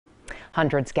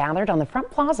Hundreds gathered on the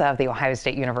front plaza of the Ohio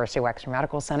State University Wexner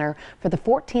Medical Center for the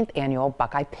 14th annual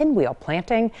Buckeye Pinwheel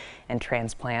Planting and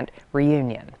Transplant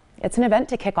Reunion. It's an event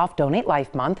to kick off Donate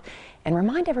Life Month and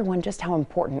remind everyone just how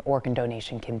important organ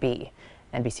donation can be.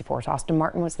 NBC4's Austin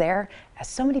Martin was there as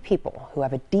so many people who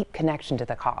have a deep connection to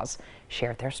the cause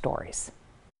shared their stories.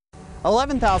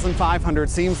 11,500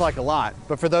 seems like a lot,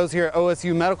 but for those here at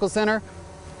OSU Medical Center,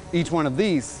 each one of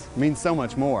these means so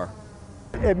much more.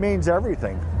 It means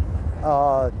everything.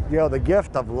 The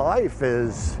gift of life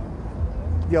is,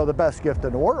 the best gift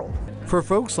in the world. For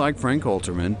folks like Frank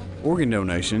Alterman, organ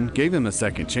donation gave him a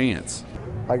second chance.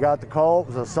 I got the call, it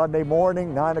was a Sunday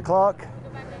morning, 9 o'clock,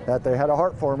 that they had a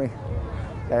heart for me.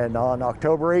 And on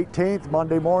October 18th,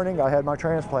 Monday morning, I had my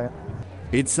transplant.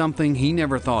 It's something he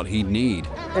never thought he'd need.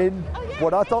 In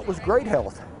what I thought was great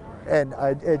health. And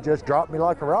it just dropped me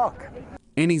like a rock.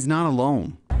 And he's not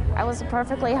alone. I was a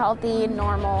perfectly healthy,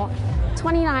 normal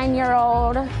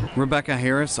 29-year-old. Rebecca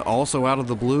Harris, also out of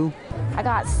the blue, I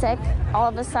got sick all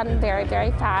of a sudden very,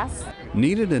 very fast.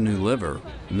 Needed a new liver.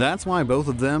 That's why both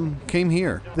of them came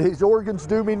here. These organs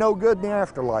do me no good in the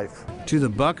afterlife. To the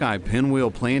Buckeye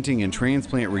Pinwheel Planting and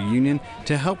Transplant Reunion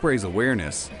to help raise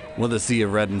awareness, with a sea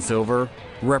of red and silver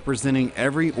representing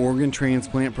every organ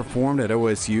transplant performed at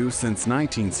OSU since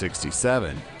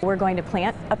 1967. We're going to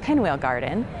plant a pinwheel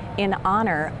garden in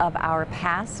honor of our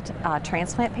past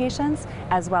transplant patients,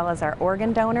 as well as our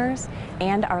organ donors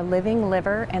and our living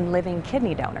liver and living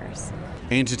kidney donors.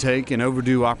 And to take an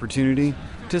overdue opportunity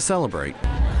to celebrate.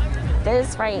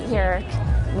 This right here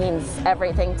means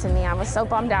everything to me. I was so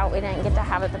bummed out we didn't get to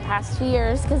have it the past 2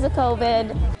 years because of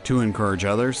COVID. To encourage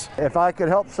others. If I could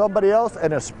help somebody else,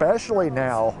 and especially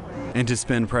now. And to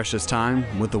spend precious time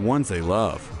with the ones they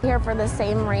love. Here for the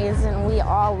same reason we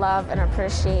all love and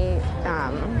appreciate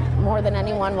more than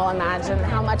anyone will imagine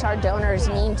how much our donors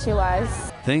mean to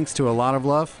us. Thanks to a lot of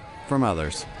love from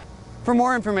others. For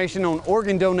more information on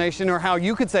organ donation or how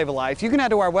you could save a life, you can head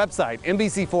to our website,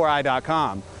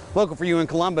 NBC4i.com. Local for you in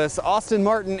Columbus, Austin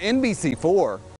Martin, NBC4.